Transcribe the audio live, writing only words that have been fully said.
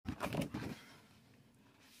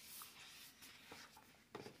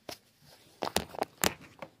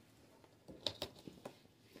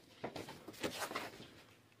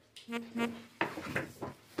Years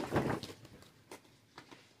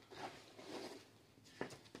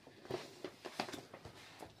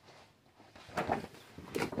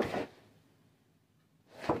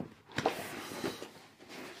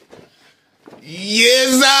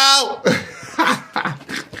out.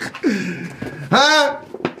 Huh?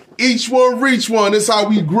 Each one reach one. That's how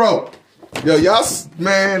we grow. Yo, y'all,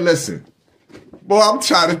 man, listen. Boy, I'm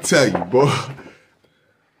trying to tell you, boy.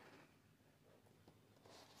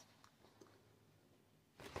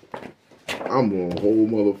 I'm on a whole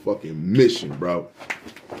motherfucking mission, bro.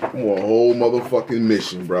 I'm on a whole motherfucking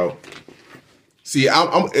mission, bro. See,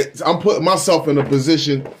 I'm putting myself in a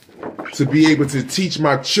position to be able to teach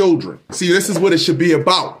my children. See, this is what it should be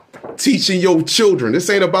about. Teaching your children. This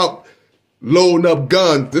ain't about loading up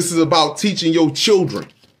guns. This is about teaching your children.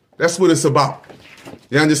 That's what it's about.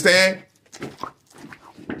 You understand?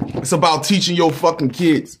 It's about teaching your fucking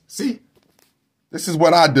kids. See? This is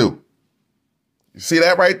what I do. You see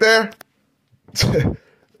that right there?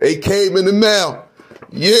 They came in the mail.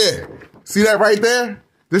 Yeah. See that right there?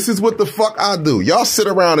 This is what the fuck I do. Y'all sit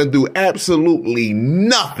around and do absolutely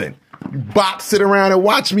nothing. You bots sit around and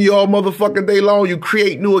watch me all motherfucking day long. You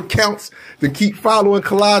create new accounts to keep following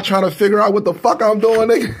Collide, trying to figure out what the fuck I'm doing,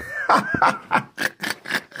 nigga.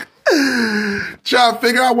 Trying to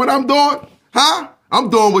figure out what I'm doing? Huh? I'm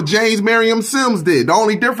doing what James Merriam Sims did. The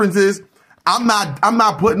only difference is I'm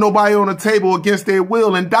not putting nobody on the table against their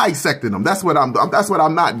will and dissecting them. That's what I'm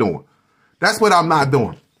not doing. That's what I'm not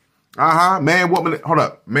doing. Man, woman, hold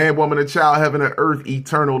up. Man, woman, and child, heaven and earth,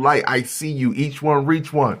 eternal light. I see you. Each one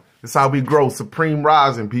reach one. That's how we grow. Supreme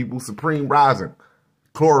rising, people. Supreme rising.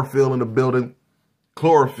 Chlorophyll in the building.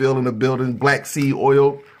 Chlorophyll in the building. Black seed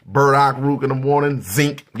oil. Burdock root in the morning.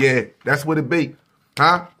 Zinc. Yeah, that's what it be.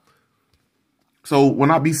 Huh? So when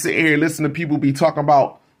I be sitting here listening to people be talking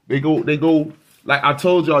about, they go, like I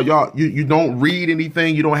told y'all, you don't read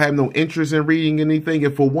anything. You don't have no interest in reading anything.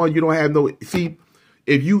 And for one, you don't have no, see,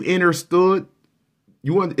 if you understood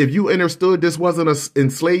this wasn't an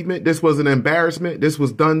enslavement, this was an embarrassment, this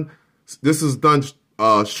is done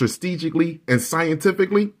strategically and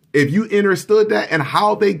scientifically. If you understood that and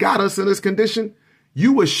how they got us in this condition,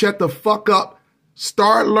 you would shut the fuck up,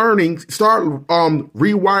 start learning, start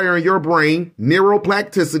rewiring your brain,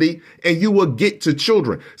 neuroplasticity, and you will get to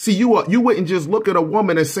children. See, you wouldn't just look at a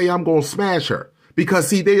woman and say, I'm going to smash her. Because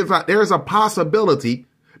see, there's a possibility.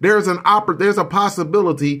 There's a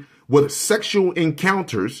possibility with sexual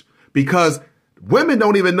encounters because women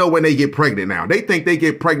don't even know when they get pregnant now. They think they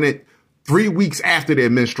get pregnant 3 weeks after their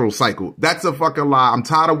menstrual cycle. That's a fucking lie. I'm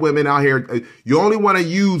tired of women out here. You only want to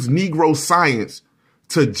use Negro science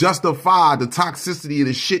to justify the toxicity of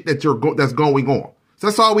the shit that's going on. So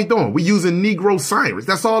that's all we doing. We using Negro science.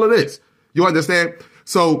 That's all it is. You understand?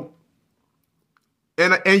 So,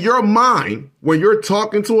 in your mind, when you're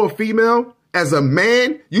talking to a female, as a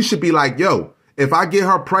man, you should be like, yo, if I get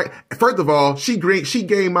her pregnant, first of all, she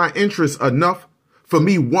gained my interest enough for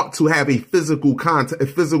me want to have a physical contact,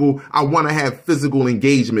 I want to have physical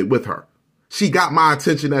engagement with her. She got my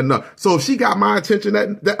attention enough. So if she got my attention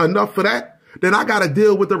enough for that, then I got to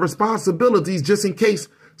deal with the responsibilities just in case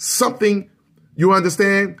something, you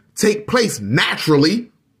understand, take place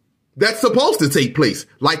naturally that's supposed to take place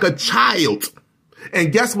like a child.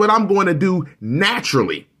 And guess what I'm going to do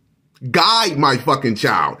naturally? Guide my fucking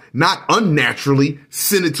child, not unnaturally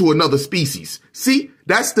send it to another species. See,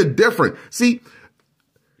 that's the difference. See,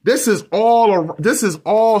 this is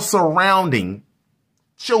all surrounding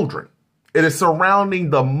children. It is surrounding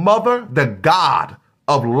the mother, the God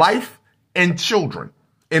of life and children.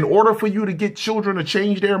 In order for you to get children to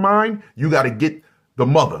change their mind, you got to get the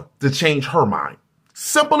mother to change her mind.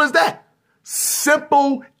 Simple as that.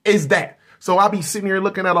 Simple as that. So I be sitting here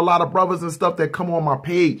looking at a lot of brothers and stuff that come on my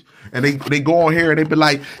page and they go on here and they be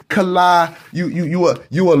like, Kala, you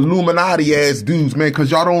Illuminati ass dudes, man, cause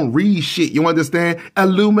y'all don't read shit. You understand?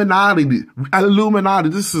 Illuminati.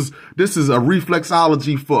 This is a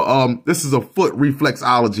reflexology for, this is a foot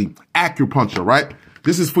reflexology, acupuncture, right?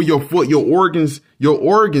 This is for your foot, your organs,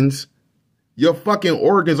 your fucking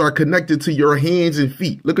organs are connected to your hands and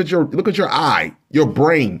feet. Look at your eye, your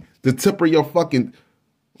brain, the tip of your fucking,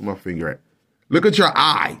 where my finger at? Look at your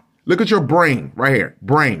eye. Look at your brain right here.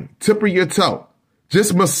 Brain, tip of your toe.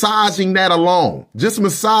 Just massaging that alone. Just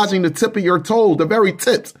massaging the tip of your toes, the very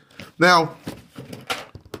tips. Now,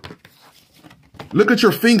 look at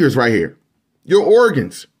your fingers right here. Your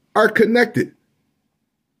organs are connected.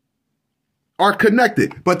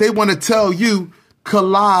 But they want to tell you,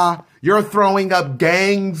 Kala, you're throwing up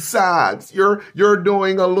gang signs. You're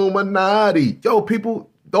doing Illuminati. Yo, people,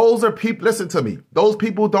 Those are people, listen to me. Those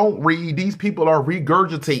people don't read. These people are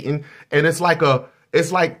regurgitating. And it's like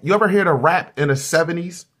you ever hear the rap in the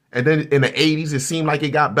 70s? And then in the 80s, it seemed like it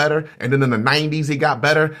got better. And then in the 90s, it got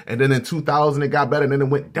better. And then in 2000, it got better. And then it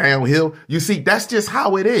went downhill. You see, that's just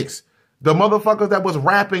how it is. The motherfuckers that was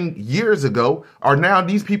rapping years ago are now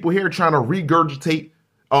these people here trying to regurgitate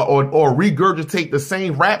or regurgitate the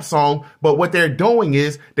same rap song. But what they're doing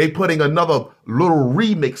is they putting another little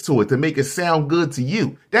remix to it to make it sound good to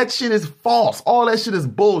you. That shit is false. All that shit is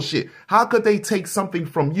bullshit. How could they take something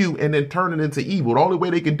from you and then turn it into evil? The only way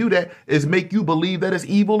they can do that is make you believe that it's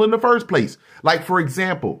evil in the first place. Like, for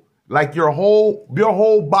example, like your whole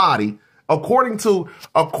body, according to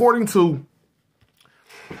how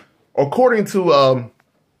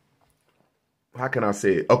can I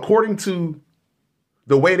say it? According to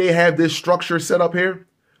the way they have this structure set up here,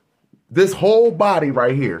 this whole body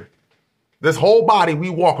right here, this whole body we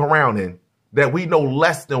walk around in that we know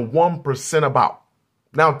less than 1% about.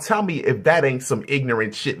 Now tell me if that ain't some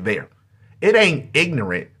ignorant shit there. It ain't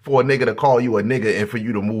ignorant for a nigga to call you a nigga and for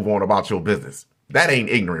you to move on about your business. That ain't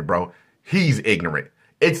ignorant, bro. He's ignorant.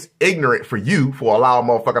 It's ignorant for you for allowing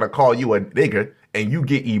a motherfucker to call you a nigga and you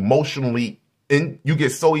get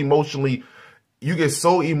so emotionally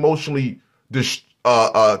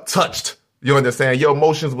touched. You understand? Your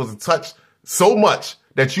emotions was touched so much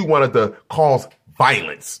that you wanted to cause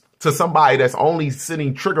violence to somebody that's only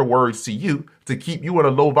sending trigger words to you to keep you in a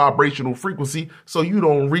low vibrational frequency so you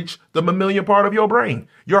don't reach the mammalian part of your brain,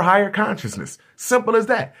 your higher consciousness. Simple as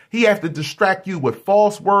that. He has to distract you with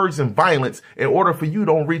false words and violence in order for you to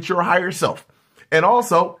don't reach your higher self. And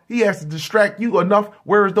also, he has to distract you enough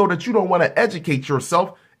whereas though that you don't want to educate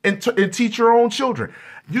yourself and teach your own children.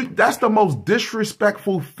 That's the most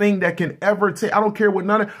disrespectful thing that can ever take. I don't care what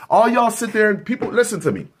none of all y'all sit there and people listen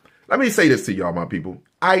to me. Let me say this to y'all, my people.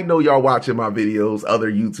 I know y'all watching my videos,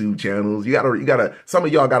 other YouTube channels. You gotta, some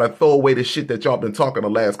of y'all gotta throw away the shit that y'all been talking the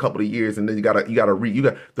last couple of years. And then you got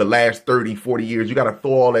the last 30, 40 years. You gotta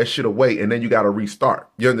throw all that shit away and then you gotta restart.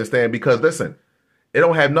 You understand? Because listen, it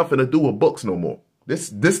don't have nothing to do with books no more.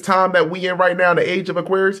 This time that we in right now, in the age of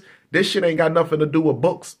Aquarius, this shit ain't got nothing to do with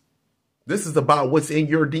books. This is about what's in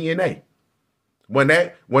your DNA. When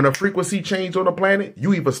a frequency changed on the planet,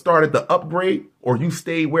 you either started the upgrade or you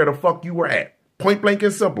stayed where the fuck you were at. Point blank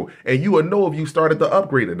and simple. And you will know if you started the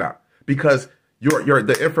upgrade or not. Because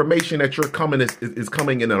the information that you're coming is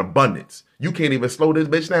coming in an abundance. You can't even slow this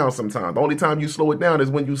bitch down sometimes. The only time you slow it down is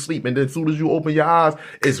when you sleep. And then as soon as you open your eyes,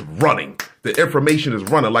 it's running. The information is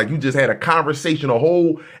running like you just had a conversation, a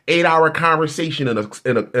whole 8-hour conversation in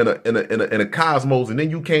a cosmos. And then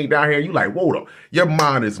you came down here and you like, whoa, your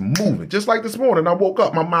mind is moving. Just like this morning, I woke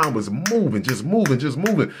up, my mind was moving, just moving.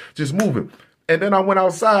 And then I went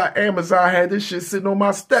outside. Amazon had this shit sitting on my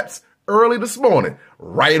steps early this morning,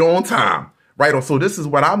 right on time. Right on. So this is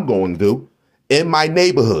what I'm going to do in my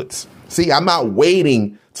neighborhoods. See, I'm not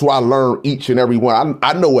waiting till I learn each and every one.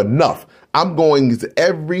 I know enough. I'm going to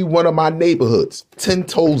every one of my neighborhoods, 10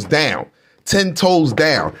 toes down, 10 toes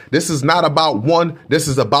down. This is not about one. This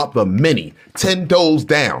is about the many. 10 toes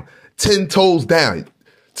down, 10 toes down,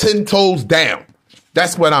 10 toes down.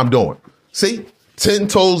 That's what I'm doing. See, 10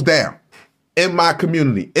 toes down in my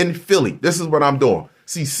community, in Philly. This is what I'm doing.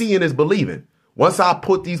 See, seeing is believing. Once I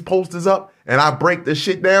put these posters up and I break this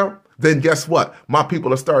shit down, then guess what? My people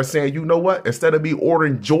will start saying, you know what? Instead of me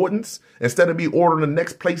ordering Jordans, instead of me ordering the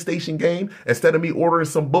next PlayStation game, instead of me ordering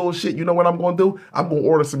some bullshit, you know what I'm going to do? I'm going to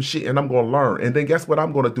order some shit and I'm going to learn. And then guess what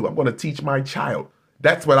I'm going to do? I'm going to teach my child.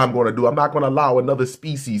 That's what I'm going to do. I'm not going to allow another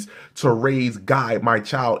species to guide my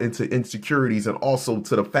child into insecurities and also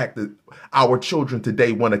to the fact that our children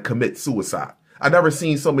today want to commit suicide. I've never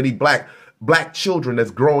seen so many black children that's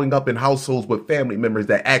growing up in households with family members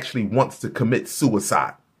that actually wants to commit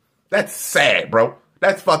suicide. That's sad, bro.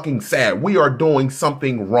 That's fucking sad. We are doing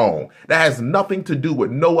something wrong. That has nothing to do with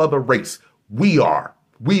no other race. We are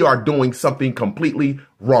doing something completely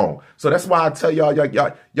wrong. So that's why I tell y'all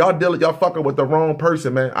fucking with the wrong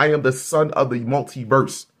person, man. I am the son of the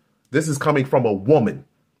multiverse. This is coming from a woman.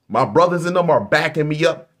 My brothers in them are backing me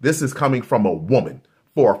up. This is coming from a woman.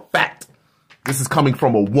 For a fact. This is coming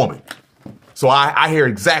from a woman. So I hear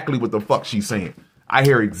exactly what the fuck she's saying. I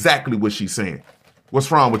hear exactly what she's saying. What's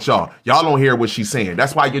wrong with y'all? Y'all don't hear what she's saying.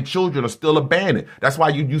 That's why your children are still abandoned. That's why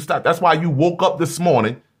you stopped. That's why you woke up this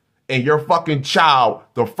morning and your fucking child,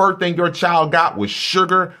 the first thing your child got was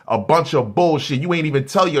sugar, a bunch of bullshit. You ain't even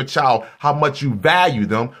tell your child how much you value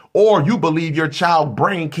them, or you believe your child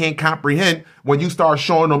brain can't comprehend when you start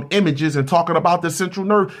showing them images and talking about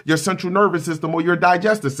your central nervous system or your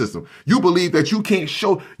digestive system. You believe that you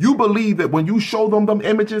believe that when you show them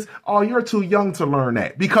images, oh, you're too young to learn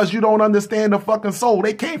that because you don't understand the fucking soul.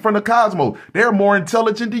 They came from the cosmos. They're more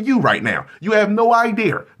intelligent than you right now. You have no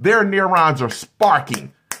idea. Their neurons are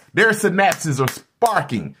sparking. Their synapses are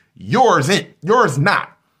sparking. Yours ain't. Yours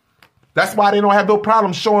not. That's why they don't have no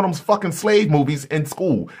problem showing them fucking slave movies in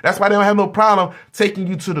school. That's why they don't have no problem taking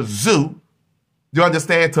you to the zoo. You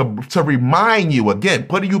understand? To remind you again,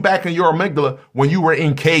 putting you back in your amygdala when you were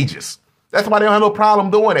in cages. That's why they don't have no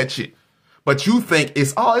problem doing that shit. But you think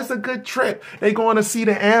it's a good trip. They going to see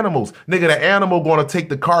the animals. Nigga, the animal going to take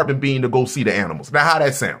the carbon beam to go see the animals. Now, how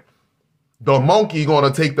that sound? The monkey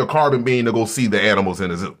going to take the carbon beam to go see the animals in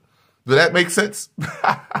the zoo. Does that make sense?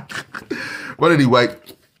 But anyway,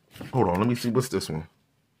 hold on. Let me see. What's this one?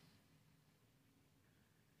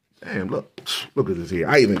 Damn, look at this here.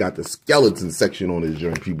 I even got the skeleton section on this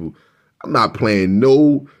joint, people. I'm not playing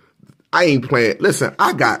I ain't playing. Listen,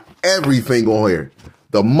 I got everything on here.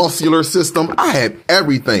 The muscular system, I have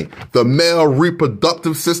everything. The male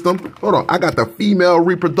reproductive system. Hold on, I got the female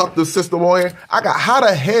reproductive system on here. I got how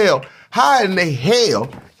in the hell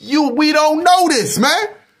we don't know this, man?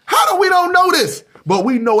 How do we don't know this? But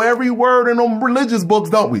we know every word in them religious books,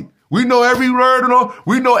 don't we? We know every word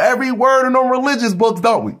in them religious books,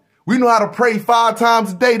 don't we? We know how to pray 5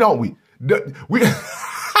 times a day, don't we? We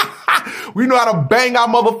know how to bang our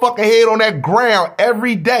motherfucking head on that ground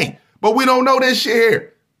every day. But we don't know this shit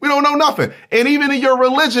here. We don't know nothing. And even in your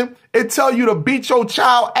religion, it tell you to beat your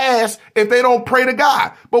child ass if they don't pray to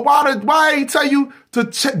God. But why ain't tell you to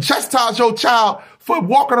chastise your child for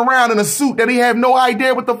walking around in a suit that he have no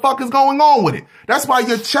idea what the fuck is going on with it? That's why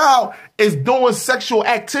your child is doing sexual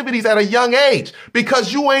activities at a young age,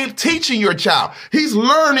 because you ain't teaching your child. He's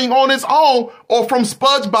learning on his own or from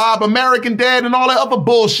SpongeBob, American Dad, and all that other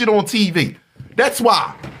bullshit on TV. That's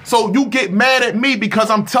why. So you get mad at me because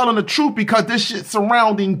I'm telling the truth, because this shit's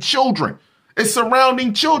surrounding children. It's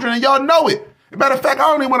surrounding children, and y'all know it. Matter of fact, I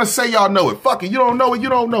don't even want to say y'all know it. Fuck it. You don't know it. You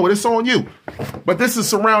don't know it. It's on you. But this is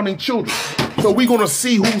surrounding children. So we're going to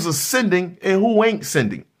see who's ascending and who ain't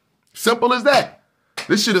ascending. Simple as that.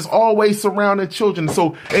 This shit is always surrounding children.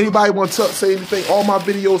 So anybody want to say anything? All my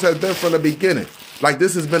videos have been from the beginning. Like,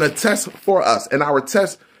 this has been a test for us. And our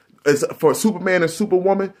test is for Superman and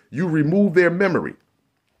Superwoman. You remove their memory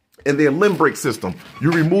in their limbic system.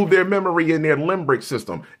 You remove their memory in their limbic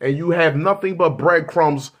system, and you have nothing but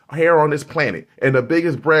breadcrumbs here on this planet. And the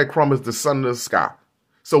biggest breadcrumb is the sun in the sky.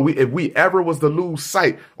 So if we ever was to lose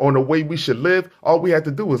sight on the way we should live, all we have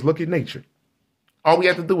to do is look at nature. All we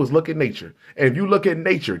have to do is look at nature. And if you look at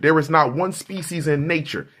nature, there is not one species in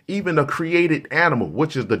nature, even a created animal,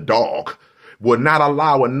 which is the dog, will not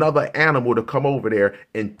allow another animal to come over there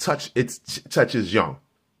and touch its young.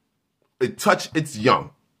 Touch its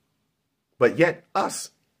young. But yet us,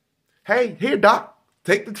 hey, here, doc,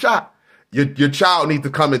 take the shot. Your child needs to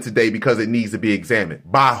come in today because it needs to be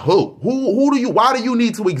examined. By who? Why do you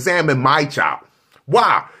need to examine my child?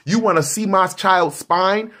 Why? You want to see my child's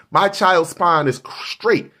spine? My child's spine is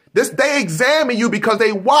straight. They examine you because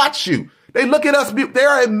they watch you. They look at us.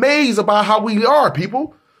 They're amazed about how we are,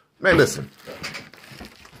 people. Man, listen.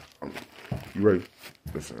 You ready?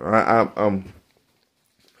 Listen, I'm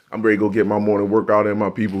ready to go get my morning workout in, my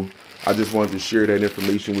people. I just wanted to share that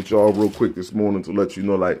information with y'all real quick this morning to let you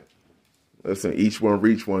know, like, listen, each one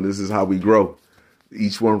reach one. This is how we grow.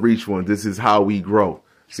 Each one reach one. This is how we grow.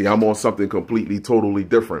 See, I'm on something completely, totally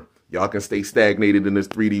different. Y'all can stay stagnated in this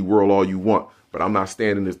 3D world all you want, but I'm not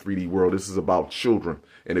staying in this 3D world. This is about children.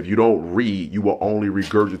 And if you don't read, you will only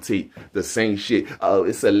regurgitate the same shit. Oh,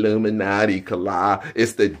 it's Illuminati, Kala.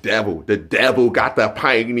 It's the devil. The devil got the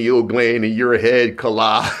pineal gland in your head,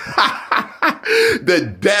 Kala.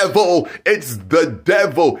 The devil. It's the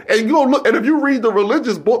devil. And you look, and if you read the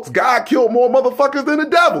religious books, God killed more motherfuckers than the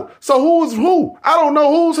devil. So who is who? I don't know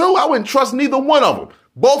who's who. I wouldn't trust neither one of them.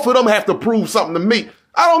 Both of them have to prove something to me.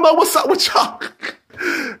 I don't know what's up with y'all.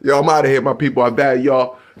 Yo, I'm out of here, my people. I value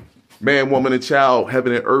y'all. Man, woman, and child,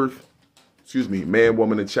 heaven and earth. Excuse me. Man,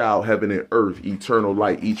 woman, and child, heaven and earth. Eternal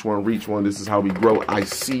light. Each one reach one. This is how we grow. I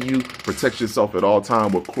see you. Protect yourself at all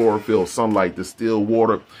time with chlorophyll, sunlight, distilled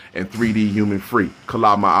water, and 3D human free.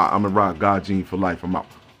 Kalama, I'm a rock. God gene for life. I'm out.